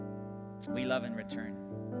we love in return.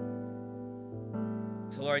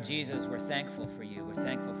 So, Lord Jesus, we're thankful for you. We're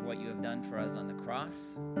thankful for what you have done for us on the cross.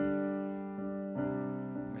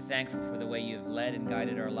 We're thankful for the way you've led and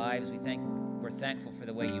guided our lives. We're thankful for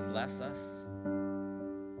the way you bless us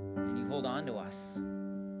and you hold on to us.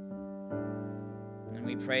 And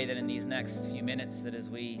we pray that in these next few minutes, that as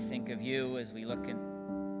we think of you, as we look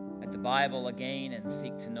at the Bible again and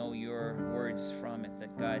seek to know your words from it,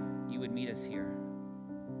 that God, you would meet us here,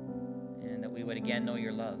 and that we would again know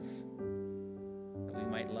your love, that we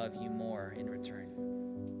might love you more in return.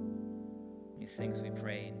 These things we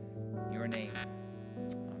pray in your name.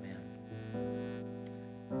 Amen.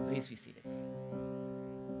 Please be seated.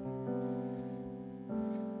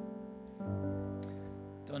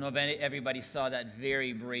 Don't know if everybody saw that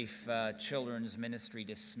very brief children's ministry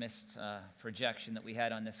dismissed projection that we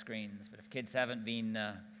had on the screens, but if kids haven't been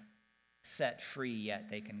set free yet,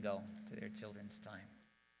 they can go to their children's time.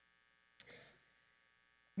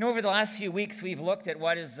 You know, over the last few weeks, we've looked at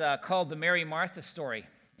what is called the Mary Martha story.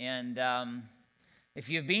 And if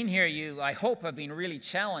you've been here, you, I hope, have been really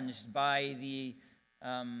challenged by the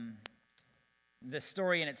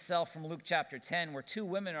story in itself from Luke chapter 10, where two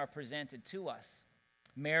women are presented to us.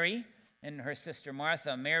 Mary and her sister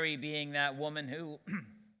Martha. Mary being that woman who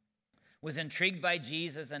was intrigued by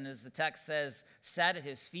Jesus and, as the text says, sat at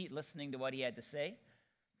his feet listening to what he had to say.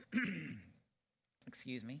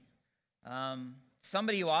 Excuse me.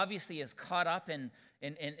 Somebody who obviously is caught up in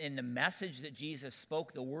the message that Jesus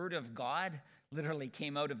spoke. The word of God literally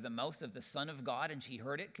came out of the mouth of the Son of God, and she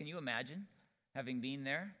heard it. Can you imagine having been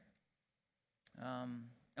there?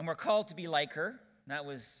 And we're called to be like her. That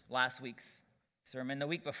was last week's sermon. The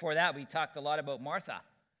week before that, we talked a lot about Martha.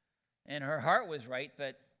 And her heart was right,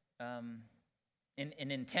 but in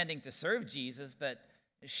intending to serve Jesus, but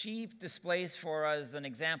she displays for us an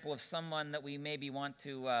example of someone that we maybe want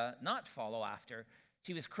to not follow after.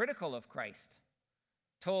 She was critical of Christ,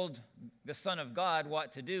 told the Son of God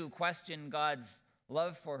what to do, questioned God's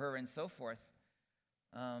love for her, and so forth.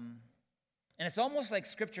 And it's almost like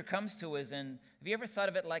Scripture comes to us, and have you ever thought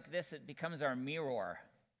of it like this? It becomes our mirror.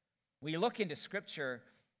 We look into Scripture,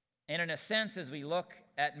 and in a sense, as we look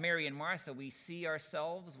at Mary and Martha, we see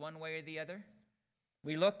ourselves one way or the other.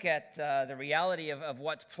 We look at the reality of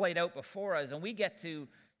what's played out before us, and we get to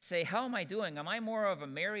say, how am I doing? Am I more of a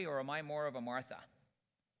Mary or am I more of a Martha?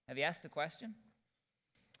 Have you asked the question?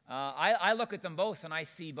 I look at them both, and I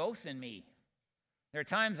see both in me. There are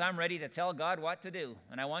times I'm ready to tell God what to do,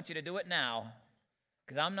 and I want you to do it now,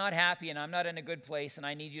 because I'm not happy and I'm not in a good place, and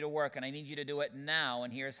I need you to work, and I need you to do it now,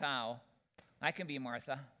 and here's how. I can be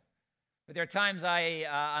Martha. But there are times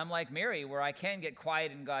I'm like Mary, where I can get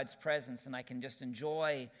quiet in God's presence, and I can just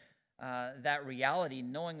enjoy that reality,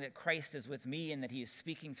 knowing that Christ is with me and that he is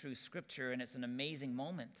speaking through Scripture, and it's an amazing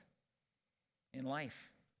moment in life.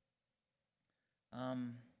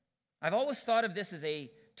 I've always thought of this as a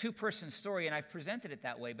two-person story, and I've presented it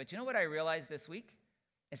that way. But you know what I realized this week?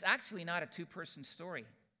 It's actually not a two-person story.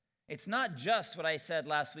 It's not just what I said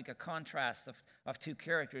last week, a contrast of two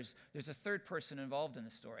characters. There's a third person involved in the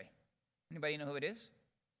story. Anybody know who it is?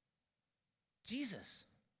 Jesus.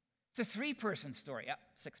 It's a three-person story.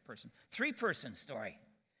 Six-person. Three-person story.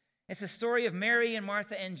 It's a story of Mary and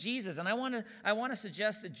Martha and Jesus. And I want to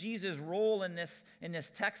suggest that Jesus' role in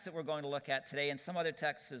this text that we're going to look at today, and some other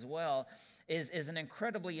texts as well, is an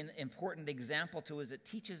incredibly important example to us. It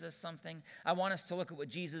teaches us something. I want us to look at what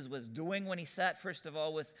Jesus was doing when he sat, first of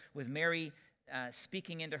all, with Mary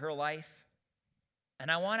speaking into her life. And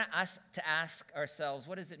I want us to ask ourselves,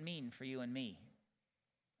 what does it mean for you and me?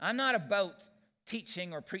 I'm not about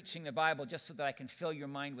teaching or preaching the Bible just so that I can fill your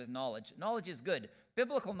mind with knowledge. Knowledge is good.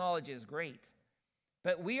 Biblical knowledge is great.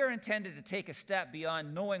 But we are intended to take a step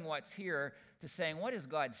beyond knowing what's here to saying, what is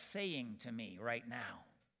God saying to me right now?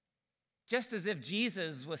 Just as if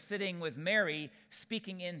Jesus was sitting with Mary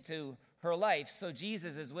speaking into her life, so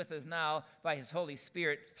Jesus is with us now by his Holy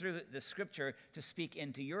Spirit through the Scripture to speak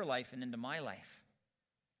into your life and into my life.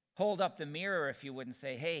 Hold up the mirror, if you would, and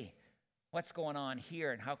say, hey, what's going on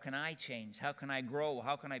here, and how can I change? How can I grow?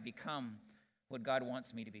 How can I become what God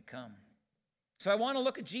wants me to become? So I want to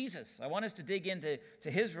look at Jesus. I want us to dig into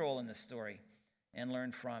his role in the story and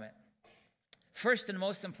learn from it. First and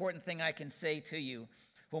most important thing I can say to you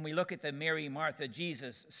when we look at the Mary, Martha,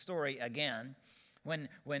 Jesus story again, when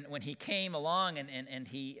he came along and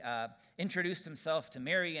he introduced himself to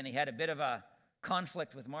Mary, and he had a bit of a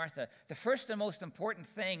conflict with Martha, the first and most important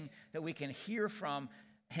thing that we can hear from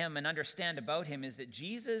him and understand about him is that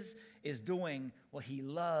Jesus is doing what he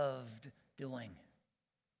loved doing.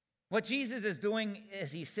 What Jesus is doing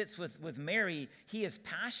as he sits with Mary, he is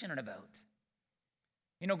passionate about.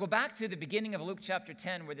 Go back to the beginning of Luke chapter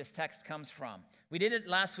 10 where this text comes from. We did it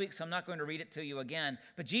last week, so I'm not going to read it to you again.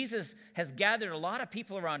 But Jesus has gathered a lot of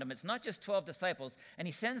people around him. It's not just 12 disciples. And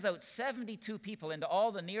he sends out 72 people into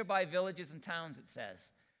all the nearby villages and towns, it says,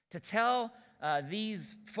 to tell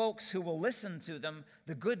these folks who will listen to them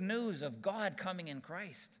the good news of God coming in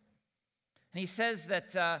Christ. And he says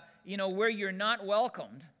that, where you're not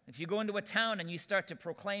welcomed, if you go into a town and you start to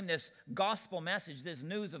proclaim this gospel message, this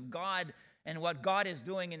news of God and what God is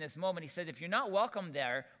doing in this moment, he said, if you're not welcome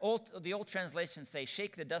there, the old translations say,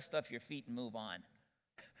 shake the dust off your feet and move on.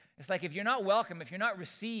 It's like if you're not welcome, if you're not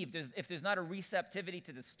received, if there's not a receptivity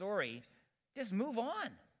to the story, just move on.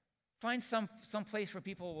 Find some place where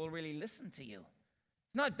people will really listen to you.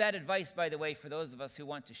 It's not bad advice, by the way, for those of us who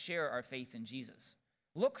want to share our faith in Jesus.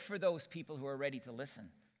 Look for those people who are ready to listen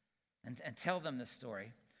and tell them the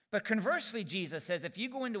story. But conversely, Jesus says, if you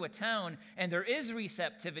go into a town and there is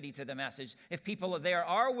receptivity to the message, if people there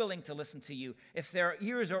are willing to listen to you, if their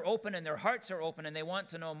ears are open and their hearts are open and they want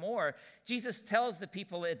to know more, Jesus tells the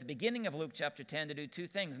people at the beginning of Luke chapter 10 to do two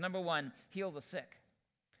things. Number one, heal the sick.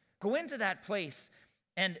 Go into that place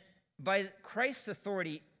and by Christ's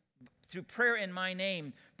authority, through prayer in my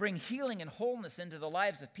name, bring healing and wholeness into the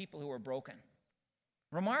lives of people who are broken.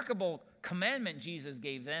 Remarkable commandment Jesus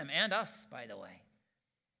gave them and us, by the way.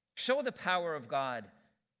 Show the power of God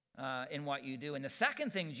in what you do. And the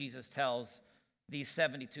second thing Jesus tells these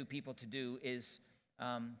 72 people to do is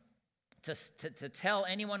to tell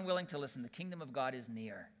anyone willing to listen, the kingdom of God is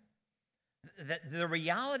near. That the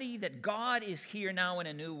reality that God is here now in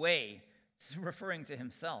a new way, referring to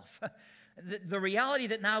himself. The reality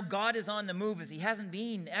that now God is on the move as he hasn't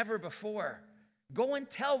been ever before. Go and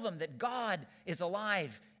tell them that God is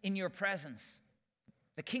alive in your presence.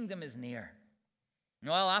 The kingdom is near.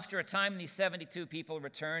 Well, after a time, these 72 people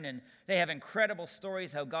return, and they have incredible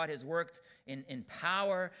stories how God has worked in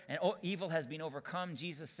power, and evil has been overcome.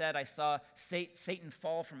 Jesus said, I saw Satan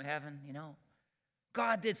fall from heaven,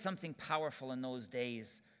 God did something powerful in those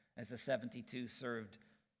days as the 72 served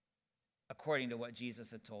according to what Jesus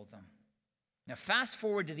had told them. Now, fast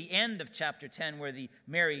forward to the end of chapter 10, where the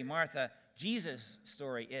Mary, Martha, Jesus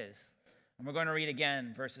story is. And we're going to read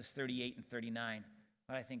again verses 38 and 39,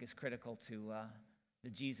 what I think is critical to the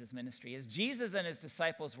Jesus ministry. As Jesus and his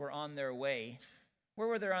disciples were on their way, where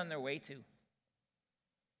were they on their way to?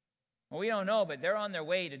 Well, we don't know, but they're on their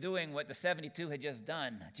way to doing what the 72 had just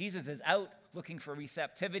done. Jesus is out looking for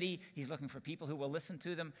receptivity. He's looking for people who will listen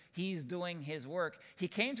to them. He's doing his work. He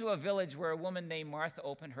came to a village where a woman named Martha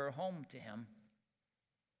opened her home to him.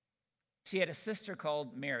 She had a sister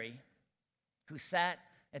called Mary who sat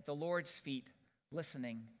at the Lord's feet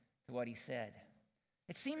listening to what he said.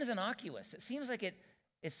 It seems innocuous. It seems like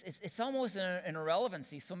it's almost an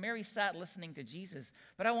irrelevancy. So Mary sat listening to Jesus.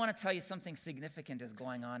 But I want to tell you something significant is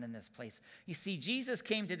going on in this place. You see, Jesus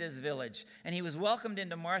came to this village, and he was welcomed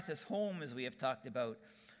into Martha's home, as we have talked about.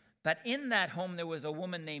 But in that home, there was a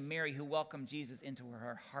woman named Mary who welcomed Jesus into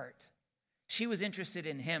her heart. She was interested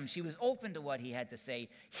in him. She was open to what he had to say.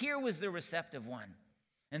 Here was the receptive one.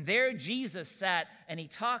 And there Jesus sat, and he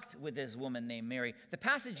talked with this woman named Mary. The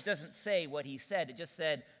passage doesn't say what he said. It just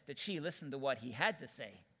said that she listened to what he had to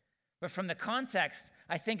say. But from the context,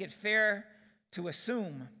 I think it's fair to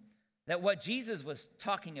assume that what Jesus was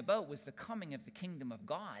talking about was the coming of the kingdom of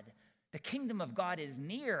God. The kingdom of God is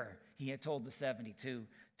near, he had told the 72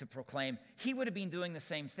 to proclaim. He would have been doing the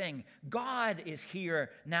same thing. God is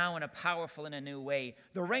here now in a powerful and a new way.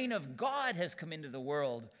 The reign of God has come into the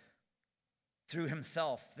world through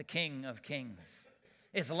himself, the King of Kings.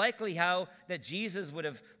 It's likely how that Jesus would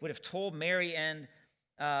have told Mary and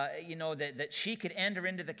that she could enter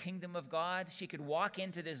into the kingdom of God. She could walk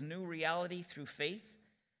into this new reality through faith.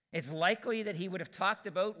 It's likely that he would have talked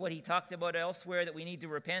about what he talked about elsewhere, that we need to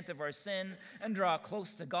repent of our sin and draw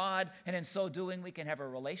close to God, and in so doing we can have a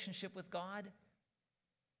relationship with God.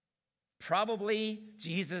 Probably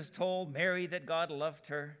Jesus told Mary that God loved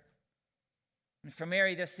her. And for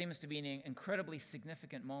Mary, this seems to be an incredibly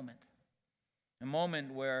significant moment, a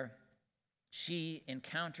moment where she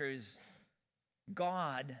encounters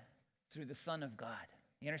God through the Son of God.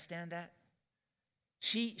 You understand that?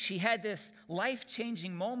 She had this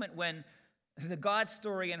life-changing moment when the God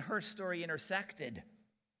story and her story intersected,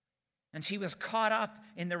 and she was caught up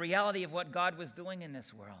in the reality of what God was doing in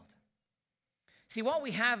this world. See, what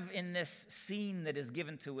we have in this scene that is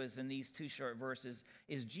given to us in these two short verses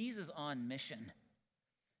is Jesus on mission.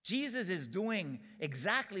 Jesus is doing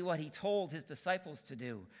exactly what he told his disciples to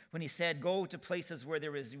do when he said, go to places where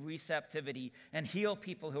there is receptivity and heal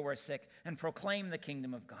people who are sick and proclaim the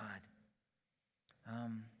kingdom of God.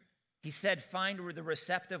 He said, find the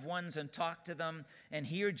receptive ones and talk to them. And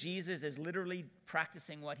here Jesus is literally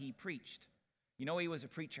practicing what he preached. You know, he was a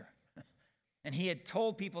preacher. And he had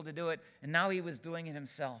told people to do it, and now he was doing it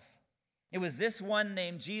himself. It was this one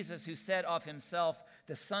named Jesus who said of himself,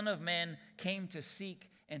 the Son of Man came to seek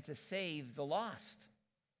and to save the lost.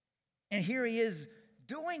 And here he is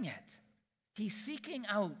doing it. He's seeking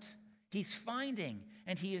out, he's finding,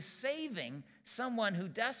 and he is saving someone who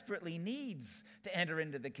desperately needs to enter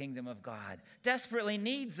into the kingdom of God, desperately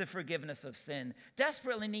needs the forgiveness of sin,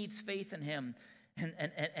 desperately needs faith in him.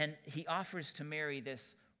 And he offers to Mary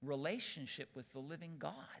this relationship with the living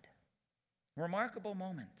God. Remarkable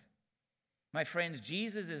moment. My friends,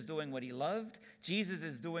 Jesus is doing what he loved. Jesus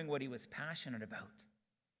is doing what he was passionate about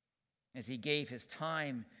as he gave his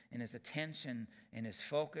time and his attention and his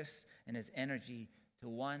focus and his energy to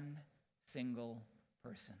one single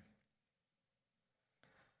person.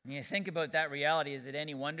 And you think about that reality, is it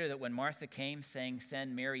any wonder that when Martha came saying,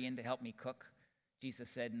 send Mary in to help me cook, Jesus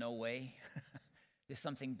said, no way. There's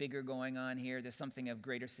something bigger going on here. There's something of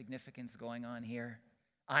greater significance going on here.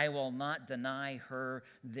 I will not deny her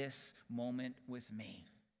this moment with me,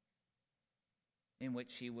 in which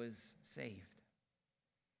she was saved.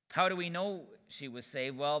 How do we know she was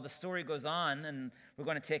saved? Well, the story goes on, and we're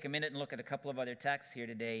going to take a minute and look at a couple of other texts here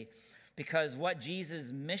today, because what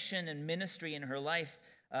Jesus' mission and ministry in her life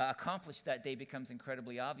accomplished that day becomes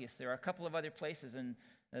incredibly obvious. There are a couple of other places in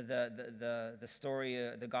the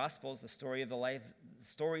story, the Gospels, the stories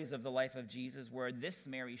of the life of Jesus, where this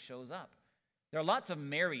Mary shows up. There are lots of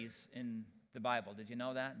Marys in the Bible. Did you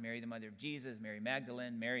know that? Mary, the mother of Jesus, Mary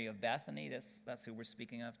Magdalene, Mary of Bethany. That's who we're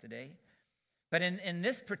speaking of today. But in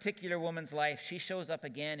this particular woman's life, she shows up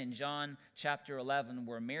again in John chapter 11,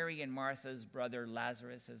 where Mary and Martha's brother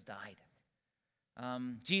Lazarus has died.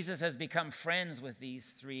 Jesus has become friends with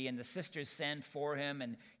these three, and the sisters send for him,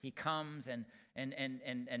 and he comes, and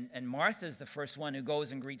Martha's the first one who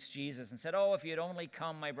goes and greets Jesus and said, oh, if you had only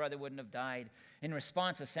come, my brother wouldn't have died. In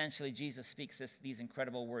response, essentially, Jesus speaks these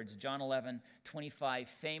incredible words. John 11:25,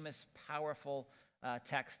 famous, powerful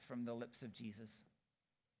text from the lips of Jesus.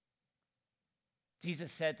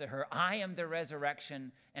 Jesus said to her, I am the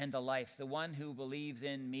resurrection and the life. The one who believes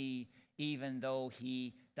in me, even though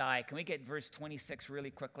he die. Can we get verse 26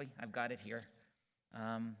 really quickly? I've got it here.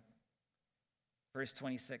 Verse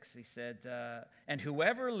 26, he said, and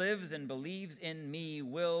whoever lives and believes in me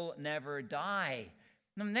will never die.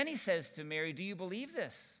 And then he says to Mary, do you believe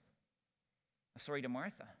this? Sorry, to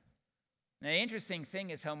Martha. Now, the interesting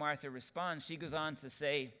thing is how Martha responds. She goes on to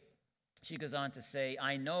say,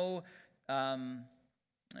 I know,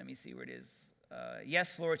 let me see where it is.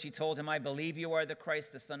 Yes, Lord, she told him, I believe you are the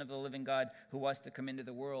Christ, the Son of the living God, who was to come into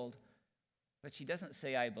the world. But she doesn't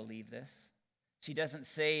say, I believe this. She doesn't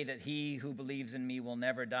say that he who believes in me will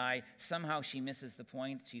never die. Somehow she misses the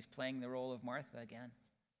point. She's playing the role of Martha again.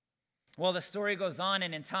 Well, the story goes on,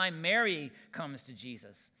 and in time, Mary comes to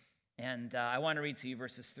Jesus. And I want to read to you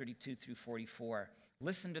verses 32 through 44.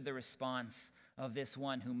 Listen to the response of this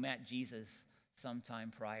one who met Jesus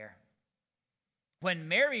sometime prior. When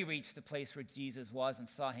Mary reached the place where Jesus was and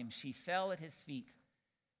saw him, she fell at his feet.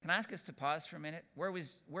 Can I ask us to pause for a minute? Where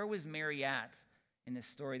was Mary at in this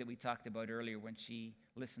story that we talked about earlier when she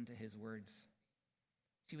listened to his words?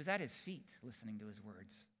 She was at his feet listening to his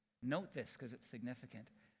words. Note this because it's significant.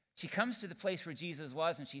 She comes to the place where Jesus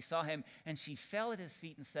was and she saw him and she fell at his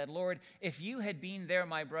feet and said, Lord, if you had been there,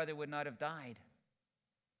 my brother would not have died.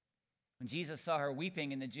 When Jesus saw her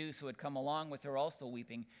weeping and the Jews who had come along with her also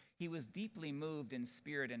weeping, he was deeply moved in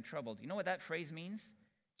spirit and troubled. You know what that phrase means?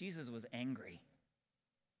 Jesus was angry.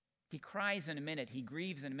 He cries in a minute, he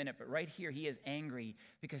grieves in a minute, but right here he is angry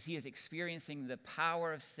because he is experiencing the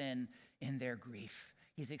power of sin in their grief.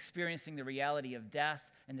 He's experiencing the reality of death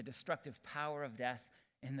and the destructive power of death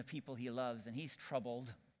in the people he loves, and he's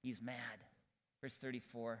troubled. He's mad. Verse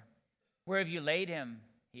 34, where have you laid him?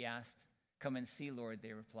 He asked. Come and see, Lord,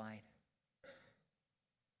 they replied.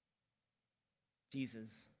 Jesus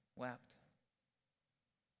wept.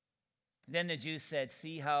 Then the Jews said,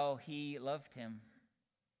 see how he loved him.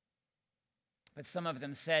 But some of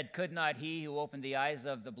them said, could not he who opened the eyes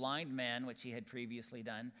of the blind man, which he had previously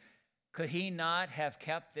done, could he not have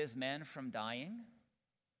kept this man from dying?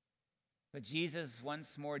 But Jesus,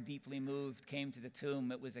 once more deeply moved, came to the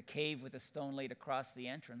tomb. It was a cave with a stone laid across the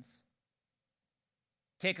entrance.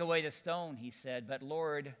 Take away the stone, he said. But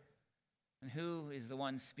Lord, and who is the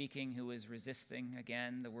one speaking who is resisting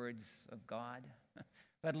again the words of God?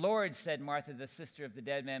 But Lord, said Martha, the sister of the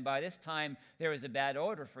dead man, by this time there is a bad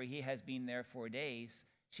odor, for he has been there 4 days.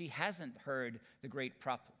 She hasn't heard the great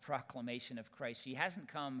proclamation of Christ. She hasn't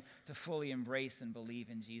come to fully embrace and believe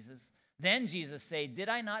in Jesus. Then Jesus said, did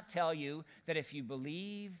I not tell you that if you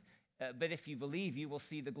believe, you will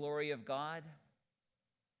see the glory of God?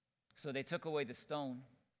 So they took away the stone.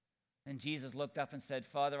 And Jesus looked up and said,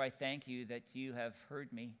 Father, I thank you that you have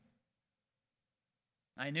heard me.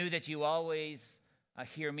 I knew that you always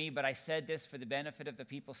hear me, but I said this for the benefit of the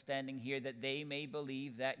people standing here, that they may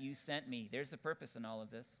believe that you sent me. There's the purpose in all of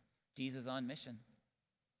this. Jesus on mission.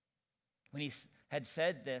 When he had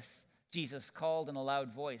said this, Jesus called in a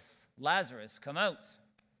loud voice, Lazarus, come out.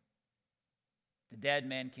 The dead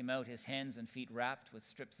man came out, his hands and feet wrapped with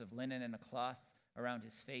strips of linen and a cloth around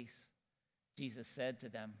his face. Jesus said to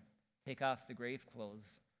them, take off the grave clothes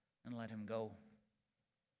and let him go.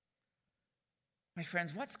 My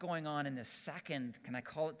friends, what's going on in this second, can I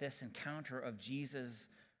call it this, encounter of Jesus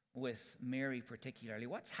with Mary particularly?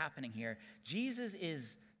 What's happening here? Jesus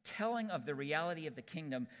is telling of the reality of the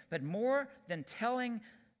kingdom, but more than telling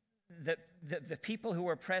the people who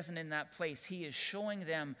were present in that place, he is showing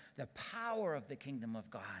them the power of the kingdom of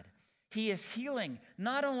God. He is healing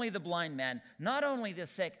not only the blind man, not only the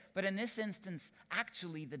sick, but in this instance,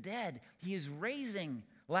 actually the dead. He is raising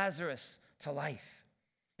Lazarus to life.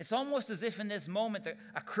 It's almost as if in this moment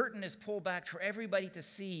a curtain is pulled back for everybody to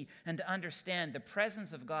see and to understand the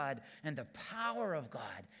presence of God and the power of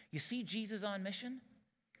God. You see Jesus on mission?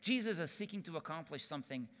 Jesus is seeking to accomplish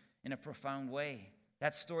something in a profound way.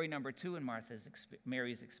 That's story number 2 in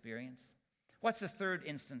Mary's experience. What's the third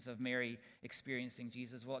instance of Mary experiencing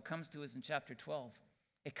Jesus? Well, it comes to us in chapter 12.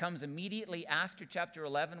 It comes immediately after chapter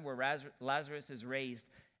 11 where Lazarus is raised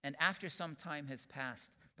and after some time has passed.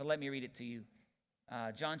 But let me read it to you.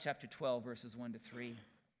 John chapter 12, verses 1 to 3.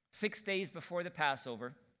 6 days before the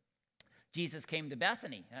Passover, Jesus came to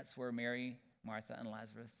Bethany. That's where Mary, Martha, and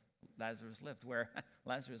Lazarus lived, where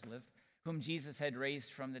Lazarus lived, whom Jesus had raised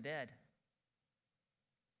from the dead.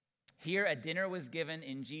 Here a dinner was given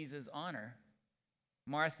in Jesus' honor.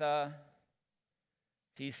 Martha,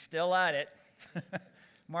 she's still at it.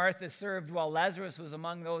 Martha served while Lazarus was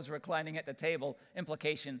among those reclining at the table.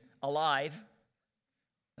 Implication, alive.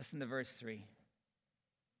 Listen to verse 3.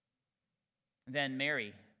 Then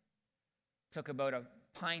Mary took about a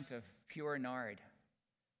pint of pure nard,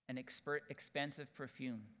 an expensive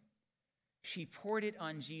perfume. She poured it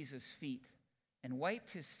on Jesus' feet and wiped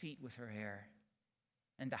his feet with her hair.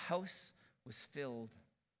 And the house was filled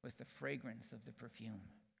with the fragrance of the perfume.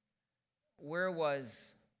 Where was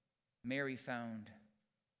Mary found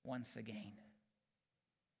once again?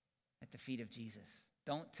 At the feet of Jesus.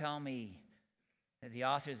 Don't tell me that the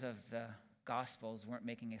authors of the Gospels weren't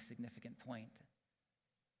making a significant point.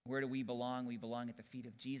 Where do we belong? We belong at the feet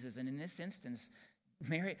of Jesus. And in this instance,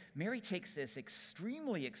 Mary takes this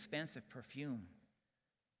extremely expensive perfume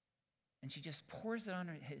and she just pours it on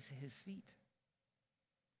his feet.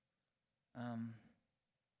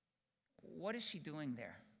 What is she doing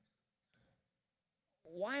there?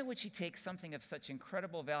 Why would she take something of such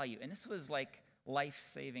incredible value? And this was like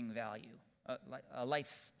life-saving value, a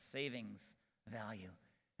life savings value,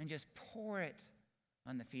 and just pour it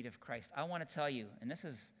on the feet of Christ. I want to tell you, and this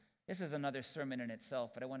is another sermon in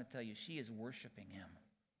itself, but I want to tell you, she is worshiping him.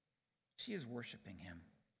 She is worshiping him.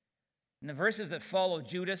 In the verses that follow,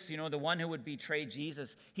 Judas, the one who would betray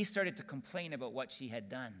Jesus, he started to complain about what she had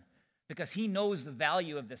done because he knows the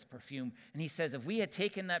value of this perfume. And he says, if we had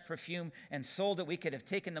taken that perfume and sold it, we could have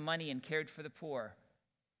taken the money and cared for the poor,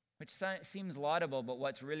 which seems laudable, but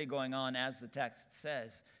what's really going on, as the text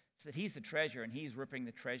says, is that he's the treasurer and he's ripping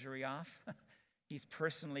the treasury off. He's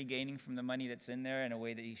personally gaining from the money that's in there in a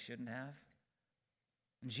way that he shouldn't have.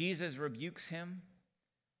 And Jesus rebukes him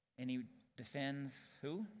and he defends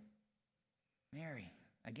who? Mary,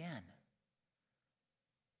 again.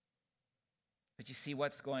 But you see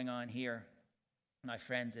what's going on here, my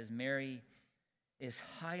friends, is Mary is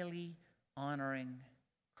highly honoring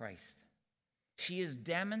Christ. She is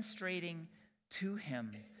demonstrating to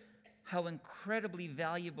him how incredibly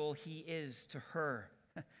valuable he is to her,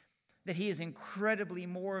 that he is incredibly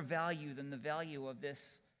more value than the value of this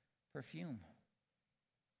perfume.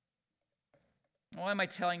 Why am I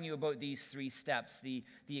telling you about these 3 steps, the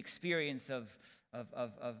experience of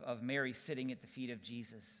Mary sitting at the feet of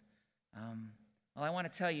Jesus? Well, I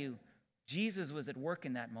want to tell you, Jesus was at work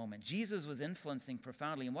in that moment. Jesus was influencing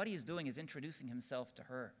profoundly, and what he is doing is introducing himself to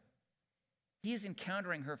her. He is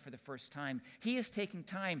encountering her for the first time. He is taking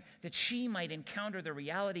time that she might encounter the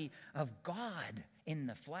reality of God in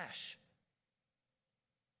the flesh.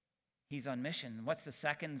 He's on mission. What's the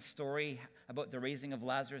second story about the raising of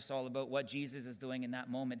Lazarus all about? What Jesus is doing in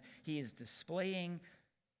that moment? He is displaying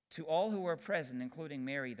to all who were present, including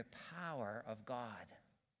Mary, the power of God,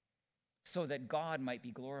 so that God might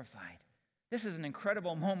be glorified. This is an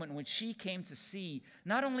incredible moment when she came to see,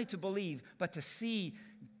 not only to believe, but to see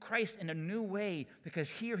Christ in a new way, because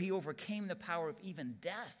here he overcame the power of even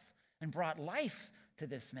death and brought life to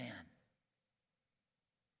this man.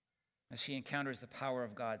 As she encounters the power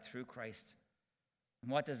of God through Christ.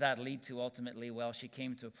 And what does that lead to ultimately? Well, she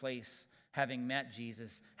came to a place, having met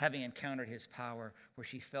Jesus, having encountered his power, where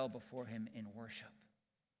she fell before him in worship.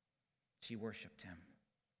 She worshiped him.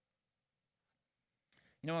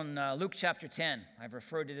 You know, in Luke chapter 10, I've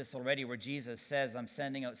referred to this already, where Jesus says, I'm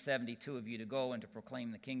sending out 72 of you to go and to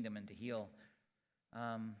proclaim the kingdom and to heal.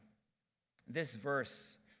 This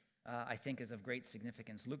verse, I think, is of great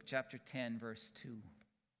significance. Luke chapter 10, verse 2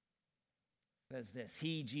 says this.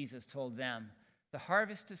 He, Jesus, told them, the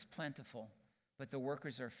harvest is plentiful, but the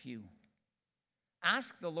workers are few.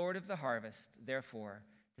 Ask the Lord of the harvest, therefore,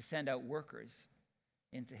 to send out workers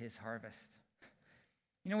into his harvest.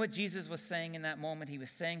 You know what Jesus was saying in that moment? He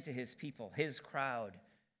was saying to his people, his crowd,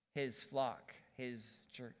 his flock, his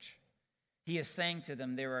church. He is saying to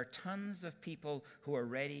them, there are tons of people who are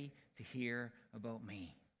ready to hear about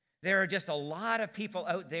me. There are just a lot of people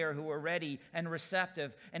out there who are ready and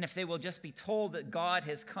receptive, and if they will just be told that God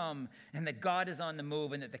has come and that God is on the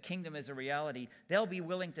move and that the kingdom is a reality, they'll be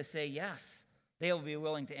willing to say yes. They'll be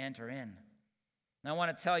willing to enter in. Now, I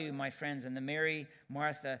want to tell you, my friends, in the Mary,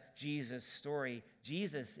 Martha, Jesus story,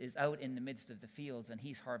 Jesus is out in the midst of the fields and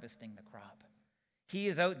he's harvesting the crop. He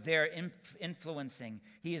is out there influencing.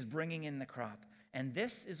 He is bringing in the crop. And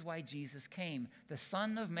this is why Jesus came. The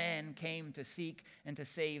Son of Man came to seek and to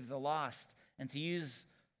save the lost. And to use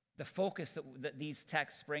the focus that these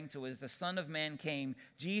texts bring to us, the Son of Man came,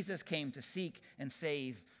 Jesus came to seek and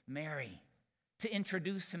save Mary, to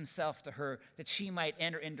introduce himself to her, that she might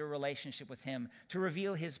enter into a relationship with him, to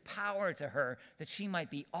reveal his power to her, that she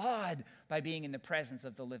might be awed by being in the presence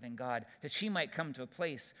of the living God, that she might come to a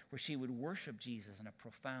place where she would worship Jesus in a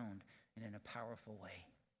profound and in a powerful way.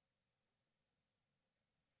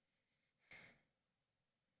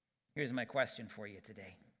 Here's my question for you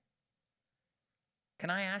today. Can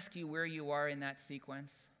I ask you where you are in that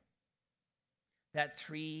sequence? That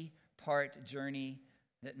three-part journey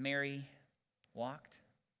that Mary walked?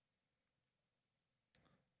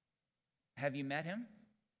 Have you met him?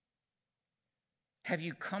 Have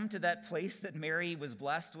you come to that place that Mary was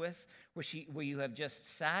blessed with, where you have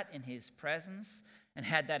just sat in his presence and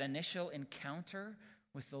had that initial encounter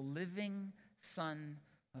with the living Son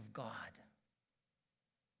of God?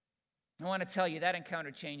 I want to tell you that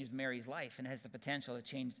encounter changed Mary's life and has the potential to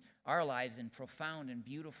change our lives in profound and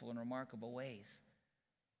beautiful and remarkable ways.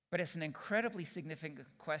 But it's an incredibly significant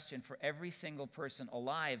question for every single person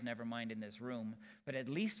alive, never mind in this room, but at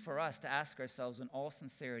least for us to ask ourselves in all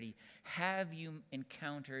sincerity, have you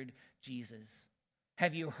encountered Jesus?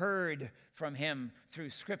 Have you heard from him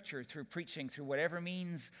through scripture, through preaching, through whatever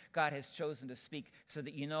means God has chosen to speak, so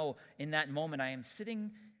that you know in that moment I am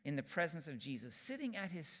sitting in the presence of Jesus, sitting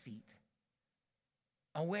at his feet,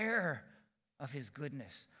 aware of his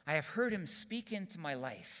goodness. I have heard him speak into my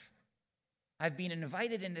life. I've been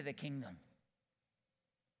invited into the kingdom.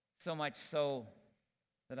 So much so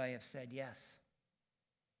that I have said yes.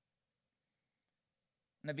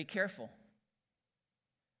 Now be careful,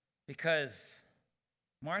 because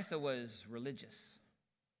Martha was religious.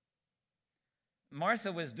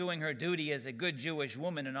 Martha was doing her duty as a good Jewish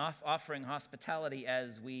woman and offering hospitality,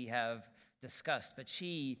 as we have discussed, but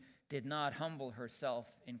she did not humble herself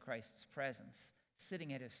in Christ's presence,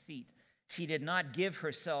 sitting at his feet. She did not give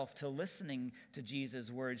herself to listening to Jesus'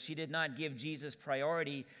 words. She did not give Jesus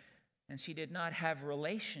priority, and she did not have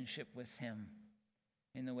relationship with him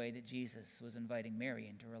in the way that Jesus was inviting Mary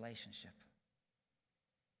into relationship.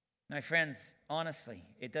 My friends, honestly,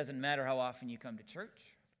 it doesn't matter how often you come to church.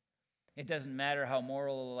 It doesn't matter how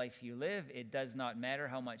moral a life you live. It does not matter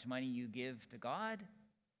how much money you give to God.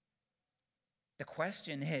 The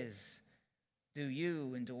question is, do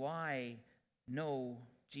you and do I know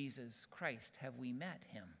Jesus Christ? Have we met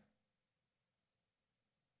him?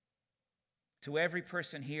 To every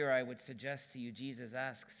person here, I would suggest to you, Jesus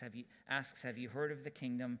asks, have you heard of the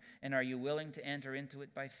kingdom? And are you willing to enter into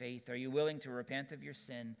it by faith? Are you willing to repent of your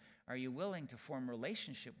sin? Are you willing to form a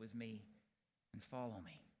relationship with me and follow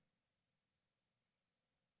me?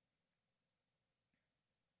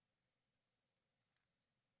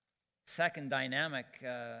 Second dynamic,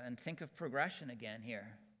 and think of progression again here.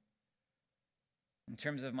 In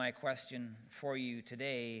terms of my question for you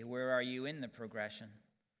today, where are you in the progression?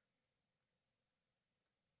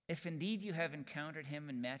 If indeed you have encountered him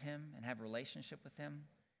and met him and have a relationship with him,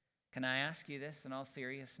 Can I ask you this in all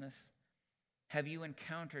seriousness? Have you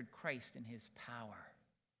encountered Christ in his power?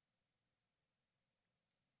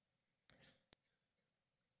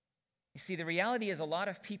 You see, the reality is a lot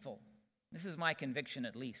of people, this is my conviction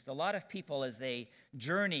at least, a lot of people as they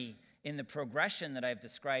journey in the progression that I've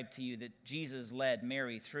described to you that Jesus led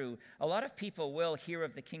Mary through, a lot of people will hear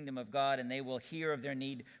of the kingdom of God and they will hear of their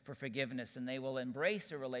need for forgiveness and they will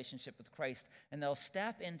embrace a relationship with Christ and they'll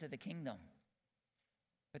step into the kingdom.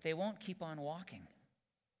 But they won't keep on walking.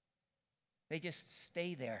 They just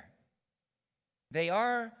stay there. They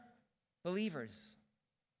are believers.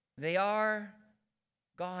 They are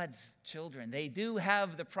God's children. They do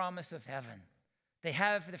have the promise of heaven. They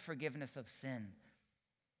have the forgiveness of sin.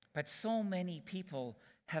 But so many people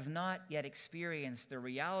have not yet experienced the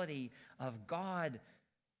reality of God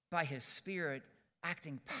by his Spirit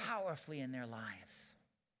acting powerfully in their lives.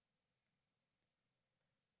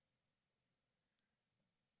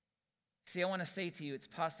 See, I want to say to you, it's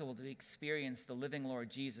possible to experience the living Lord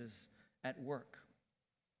Jesus at work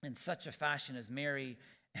in such a fashion as Mary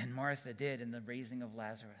and Martha did in the raising of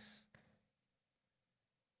Lazarus.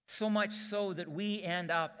 So much so that we end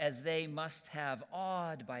up, as they must have,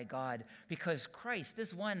 awed by God, because Christ,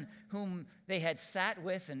 this one whom they had sat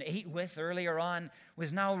with and ate with earlier on,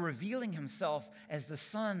 was now revealing himself as the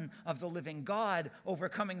Son of the living God,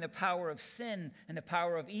 overcoming the power of sin and the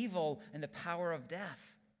power of evil and the power of death,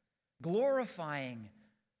 glorifying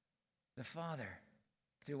the Father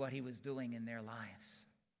through what he was doing in their lives.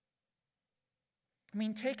 I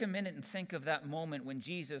mean, take a minute and think of that moment when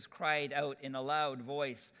Jesus cried out in a loud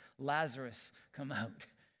voice, "Lazarus, come out,"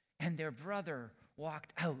 and their brother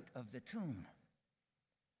walked out of the tomb.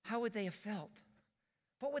 How would they have felt?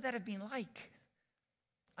 What would that have been like?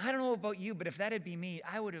 I don't know about you, but if that had been me,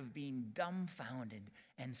 I would have been dumbfounded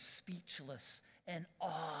and speechless and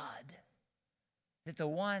awed that the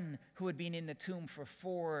one who had been in the tomb for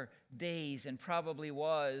 4 days and probably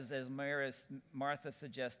was, as Martha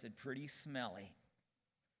suggested, pretty smelly,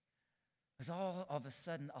 was all of a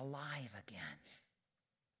sudden alive again.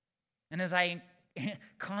 And as I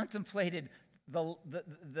contemplated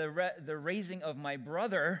the raising of my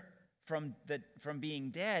brother from being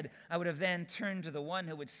dead, I would have then turned to the one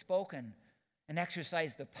who had spoken and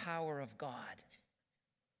exercised the power of God.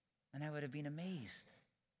 And I would have been amazed.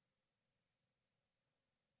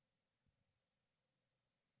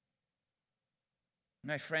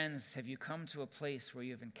 My friends, have you come to a place where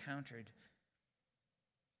you have encountered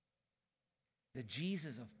the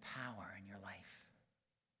Jesus of power in your life?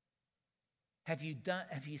 Have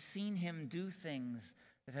you seen him do things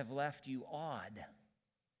that have left you awed?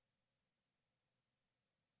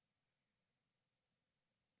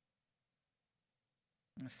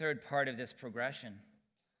 And the third part of this progression,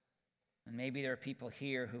 and maybe there are people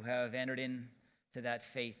here who have entered into that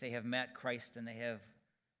faith. They have met Christ and they have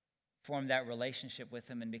formed that relationship with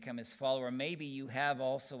him and become his follower. Maybe you have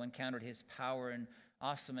also encountered his power in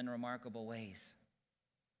awesome and remarkable ways.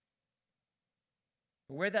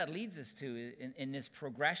 But where that leads us to in this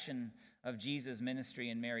progression of Jesus' ministry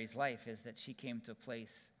in Mary's life is that she came to a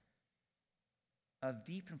place of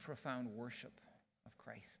deep and profound worship of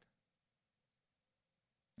Christ.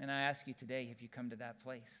 And I ask you today, have you come to that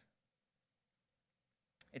place?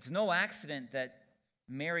 It's no accident that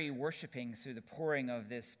Mary worshiping through the pouring of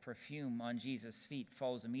this perfume on Jesus' feet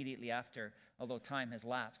follows immediately after, although time has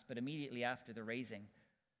lapsed, but immediately after the raising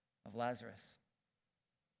of Lazarus.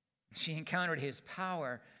 She encountered his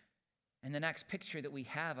power, and the next picture that we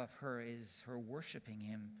have of her is her worshiping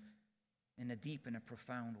him in a deep and a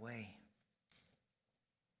profound way.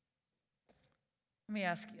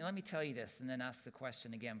 Let me tell you this and then ask the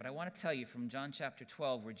question again. But I want to tell you from John chapter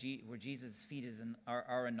 12, where Jesus' feet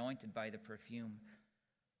are anointed by the perfume.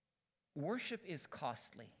 Worship is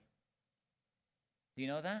costly. Do you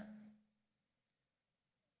know that?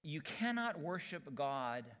 You cannot worship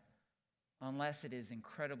God unless it is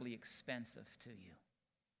incredibly expensive to you,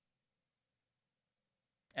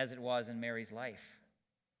 as it was in Mary's life.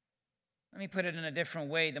 Let me put it in a different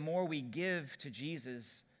way. The more we give to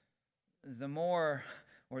Jesus, the more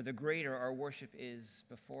or the greater our worship is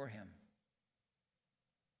before him.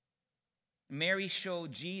 Mary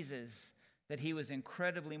showed Jesus that he was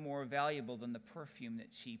incredibly more valuable than the perfume that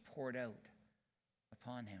she poured out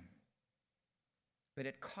upon him. But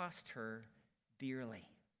it cost her dearly.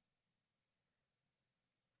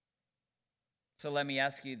 So let me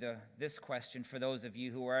ask you this question for those of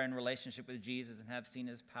you who are in relationship with Jesus and have seen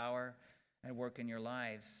his power at work in your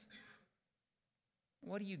lives.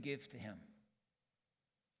 What do you give to him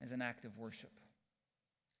as an act of worship?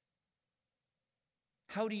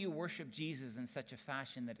 How do you worship Jesus in such a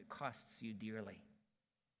fashion that it costs you dearly?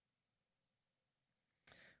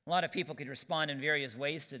 A lot of people could respond in various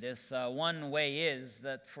ways to this. One way is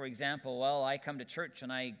that, for example, well, I come to church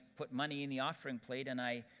and I put money in the offering plate and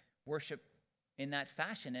I worship in that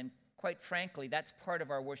fashion. And quite frankly, that's part of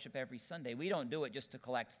our worship every Sunday. We don't do it just to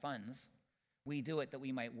collect funds. We do it that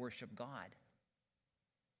we might worship God.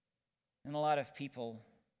 And a lot of people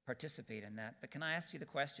participate in that. But can I ask you the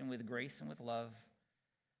question with grace and with love?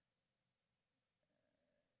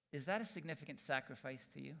 Is that a significant sacrifice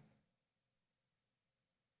to you?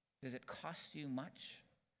 Does it cost you much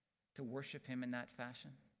to worship him in that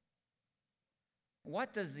fashion?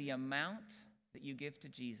 What does the amount that you give to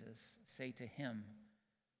Jesus say to him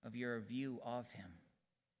of your view of him?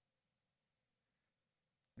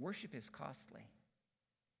 Worship is costly.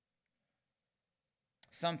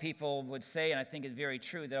 Some people would say, and I think it's very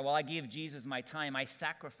true, that, well, I give Jesus my time. I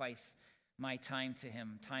sacrifice my time to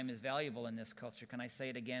him. Time is valuable in this culture. Can I say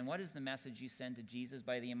it again? What is the message you send to Jesus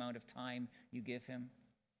by the amount of time you give him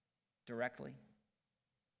directly?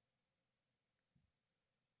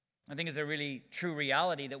 I think it's a really true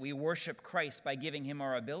reality that we worship Christ by giving him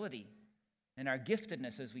our ability and our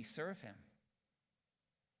giftedness as we serve him.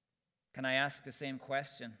 Can I ask the same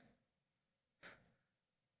question?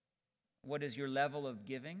 What is your level of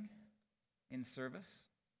giving in service?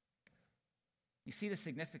 You see the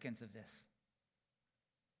significance of this.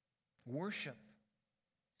 Worship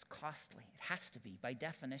is costly. It has to be, by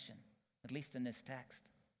definition, at least in this text,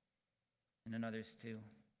 and in others too.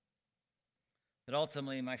 But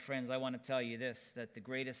ultimately, my friends, I want to tell you this, that the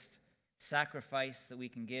greatest sacrifice that we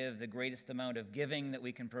can give, the greatest amount of giving that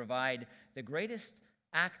we can provide, the greatest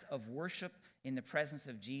act of worship in the presence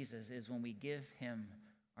of Jesus is when we give him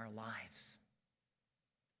our lives.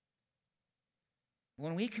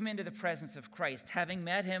 When we come into the presence of Christ, having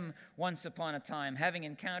met him once upon a time, having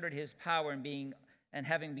encountered his power and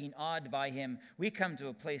having been awed by him, we come to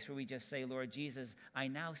a place where we just say, Lord Jesus, I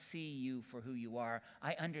now see you for who you are.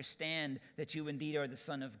 I understand that you indeed are the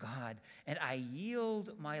Son of God, and I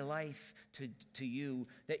yield my life to you,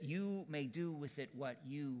 that you may do with it what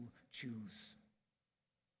you choose.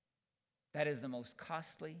 That is the most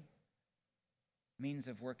costly means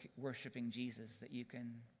of worshiping Jesus that you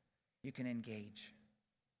can engage.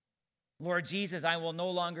 Lord Jesus, I will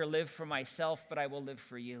no longer live for myself, but I will live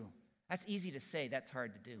for you. That's easy to say, that's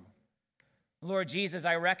hard to do. Lord Jesus,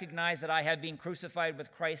 I recognize that I have been crucified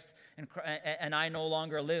with Christ, and I no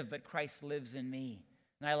longer live, but Christ lives in me.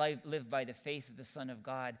 And I live by the faith of the Son of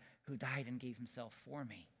God who died and gave himself for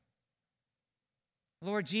me.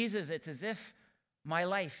 Lord Jesus, it's as if my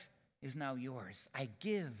life is now yours. I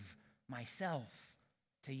give myself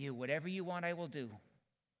to you. Whatever you want, I will do.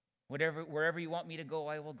 Wherever you want me to go,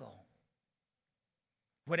 I will go.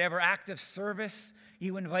 Whatever act of service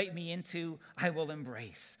you invite me into, I will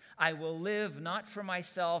embrace. I will live not for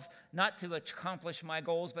myself, not to accomplish my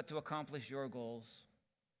goals, but to accomplish your goals.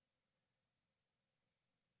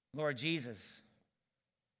 Lord Jesus,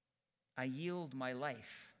 I yield my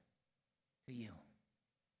life to you.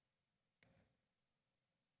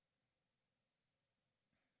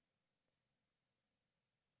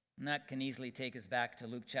 And that can easily take us back to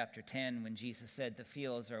Luke chapter 10 when Jesus said, the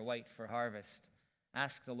fields are white for harvest.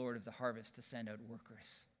 Ask the Lord of the harvest to send out workers.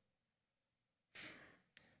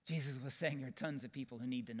 Jesus was saying there are tons of people who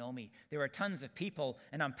need to know me. There are tons of people,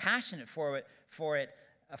 and I'm passionate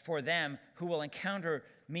for them who will encounter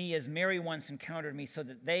me as Mary once encountered me, so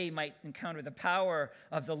that they might encounter the power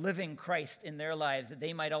of the living Christ in their lives, that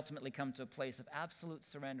they might ultimately come to a place of absolute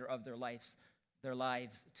surrender of their lives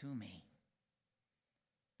to me.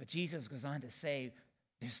 But Jesus goes on to say,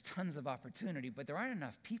 there's tons of opportunity, but there aren't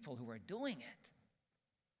enough people who are doing it.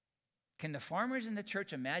 Can the farmers in the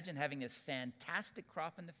church imagine having this fantastic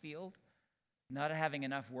crop in the field, not having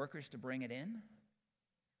enough workers to bring it in?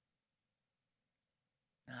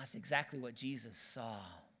 Now, that's exactly what Jesus saw,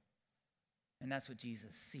 and that's what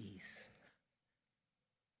Jesus sees.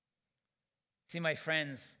 See, my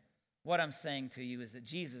friends, what I'm saying to you is that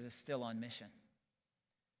Jesus is still on mission.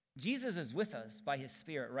 Jesus is with us by his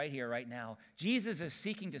Spirit right here, right now. Jesus is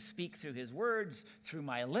seeking to speak through his words, through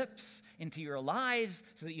my lips, into your lives,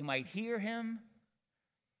 so that you might hear him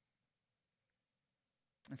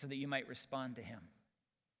and so that you might respond to him.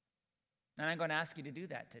 And I'm going to ask you to do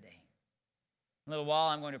that today. In a little while,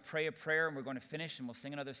 I'm going to pray a prayer, and we're going to finish, and we'll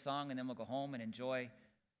sing another song, and then we'll go home and enjoy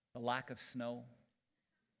the lack of snow.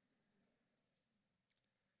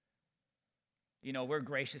 You know, we're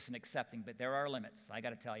gracious and accepting, but there are limits. I got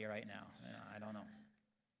to tell you right now. I don't know.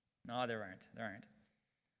 No, there aren't.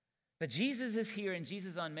 But Jesus is here, and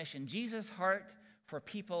Jesus is on mission. Jesus' heart for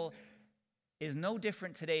people is no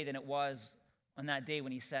different today than it was on that day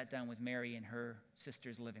when he sat down with Mary in her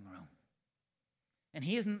sister's living room. And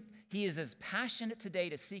he is as passionate today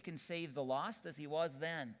to seek and save the lost as he was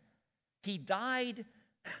then. He died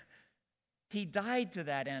to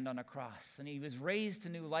that end on a cross, and he was raised to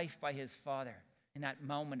new life by his Father in that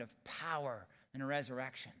moment of power and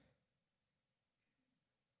resurrection.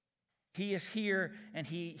 He is here, and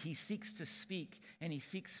he seeks to speak, and he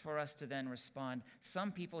seeks for us to then respond.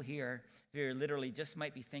 Some people here very literally just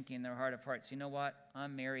might be thinking in their heart of hearts, you know what?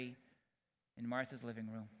 I'm Mary in Martha's living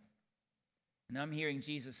room, and I'm hearing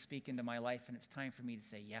Jesus speak into my life, and it's time for me to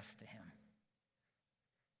say yes to him.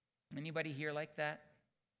 Anybody here like that?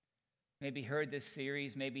 Maybe heard this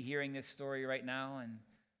series, maybe hearing this story right now, and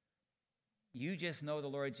you just know the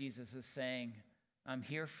Lord Jesus is saying, I'm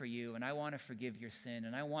here for you, and I want to forgive your sin,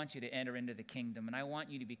 and I want you to enter into the kingdom, and I want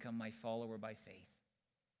you to become my follower by faith.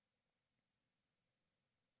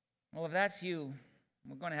 Well, if that's you,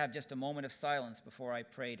 we're going to have just a moment of silence before I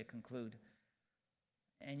pray to conclude.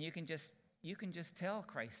 And you can just tell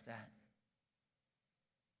Christ that.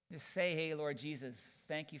 Just say, hey, Lord Jesus,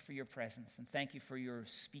 thank you for your presence, and thank you for your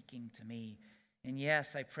speaking to me. And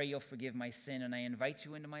yes, I pray you'll forgive my sin, and I invite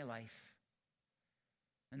you into my life.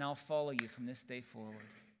 And I'll follow you from this day forward.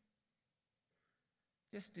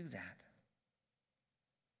 Just do that.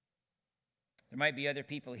 There might be other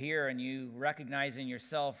people here, and you recognize in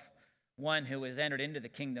yourself one who has entered into the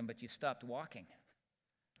kingdom, but you've stopped walking.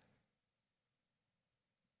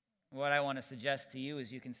 What I want to suggest to you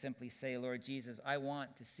is you can simply say, Lord Jesus, I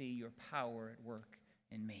want to see your power at work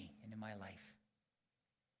in me and in my life.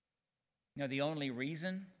 You know, the only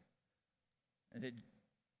reason that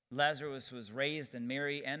Lazarus was raised, and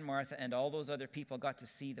Mary and Martha and all those other people got to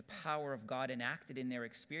see the power of God enacted in their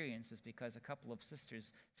experiences because a couple of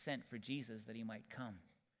sisters sent for Jesus that he might come.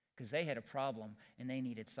 Because they had a problem and they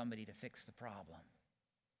needed somebody to fix the problem.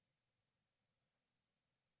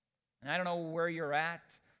 And I don't know where you're at,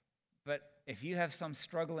 but if you have some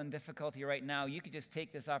struggle and difficulty right now, you could just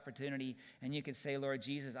take this opportunity and you could say, Lord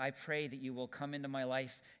Jesus, I pray that you will come into my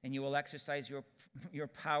life and you will exercise your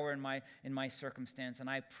power in my circumstance, and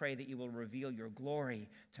I pray that you will reveal your glory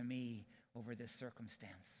to me over this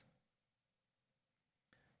circumstance.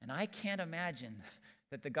 And I can't imagine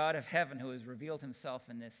that the God of heaven, who has revealed himself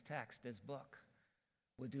in this text, this book,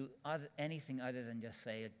 would do anything other than just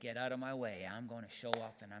say, get out of my way, I'm going to show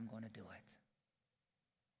up and I'm going to do it.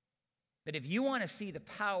 But if you want to see the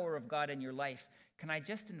power of God in your life, can I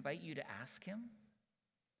just invite you to ask him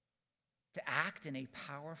to act in a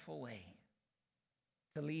powerful way,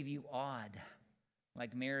 to leave you awed,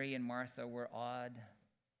 like Mary and Martha were awed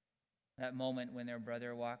that moment when their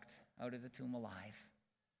brother walked out of the tomb alive.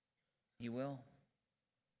 He will.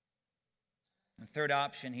 The third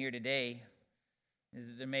option here today is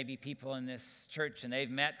that there may be people in this church and they've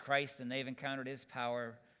met Christ and they've encountered his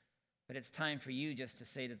power, but it's time for you just to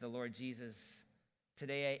say to the Lord Jesus,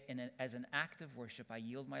 today, as an act of worship, I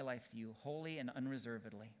yield my life to you wholly and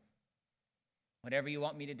unreservedly. Whatever you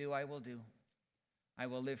want me to do, I will do. I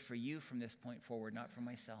will live for you from this point forward, not for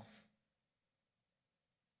myself.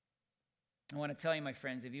 I want to tell you, my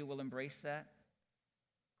friends, if you will embrace that,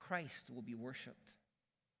 Christ will be worshiped.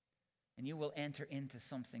 And you will enter into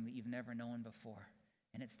something that you've never known before.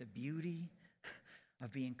 And it's the beauty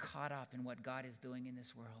of being caught up in what God is doing in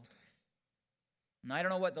this world. And I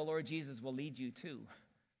don't know what the Lord Jesus will lead you to,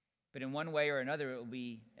 but in one way or another, it will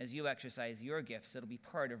be, as you exercise your gifts, it'll be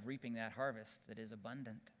part of reaping that harvest that is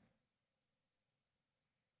abundant.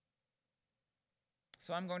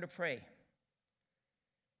 So I'm going to pray.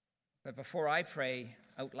 But before I pray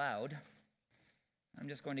out loud, I'm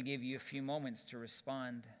just going to give you a few moments to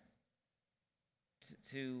respond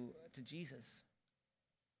to Jesus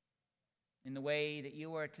in the way that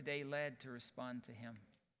you are today led to respond to him,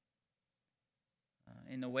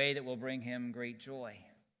 in the way that will bring him great joy,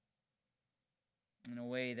 in a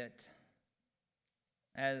way that,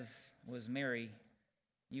 as was Mary,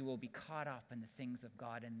 you will be caught up in the things of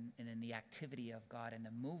God and in the activity of God and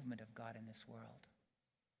the movement of God in this world.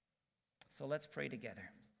 So let's pray together.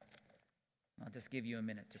 I'll just give you a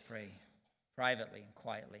minute to pray privately and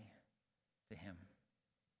quietly to him.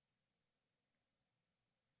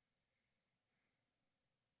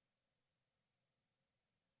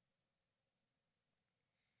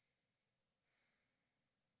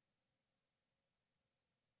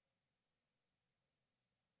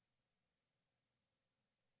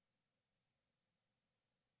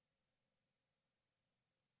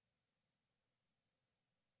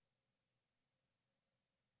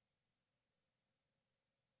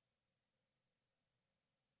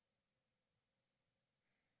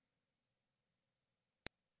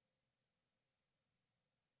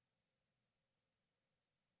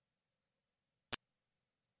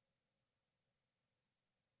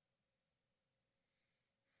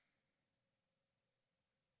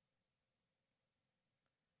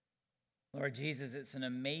 Lord Jesus, it's an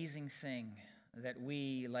amazing thing that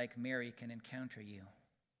we, like Mary, can encounter you.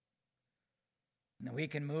 And that we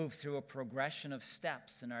can move through a progression of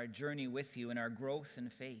steps in our journey with you, in our growth in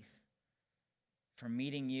faith. From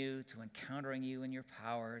meeting you, to encountering you in your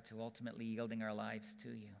power, to ultimately yielding our lives to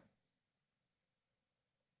you.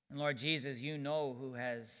 And Lord Jesus, you know who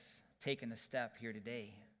has taken a step here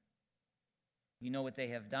today. You know what they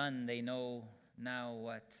have done. They know now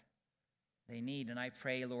what they need. And I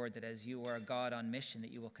pray, Lord, that as you are a God on mission,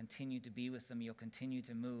 that you will continue to be with them, you'll continue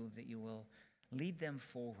to move, that you will lead them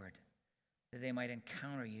forward, that they might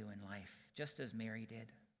encounter you in life, just as Mary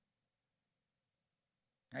did.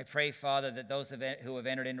 I pray, Father, that those who have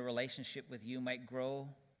entered into a relationship with you might grow,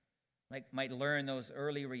 might learn those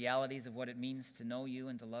early realities of what it means to know you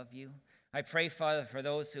and to love you. I pray, Father, for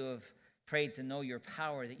those who have prayed to know your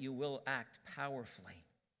power, that you will act powerfully,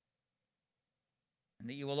 and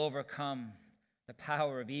that you will overcome the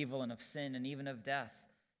power of evil and of sin and even of death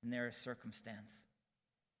in their circumstance.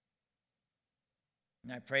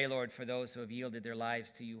 And I pray, Lord, for those who have yielded their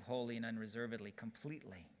lives to you wholly and unreservedly,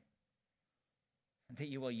 completely, and that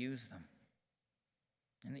you will use them,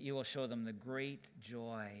 and that you will show them the great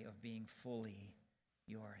joy of being fully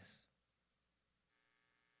yours.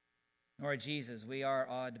 Lord Jesus, we are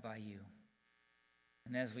awed by you.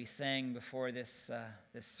 And as we sang before this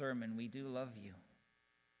sermon, we do love you,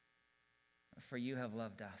 for you have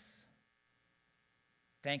loved us.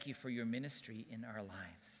 Thank you for your ministry in our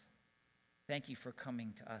lives. Thank you for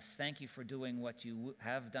coming to us. Thank you for doing what you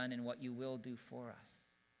have done and what you will do for us.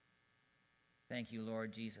 Thank you,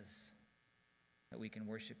 Lord Jesus, that we can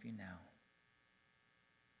worship you now.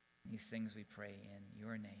 These things we pray in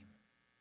your name.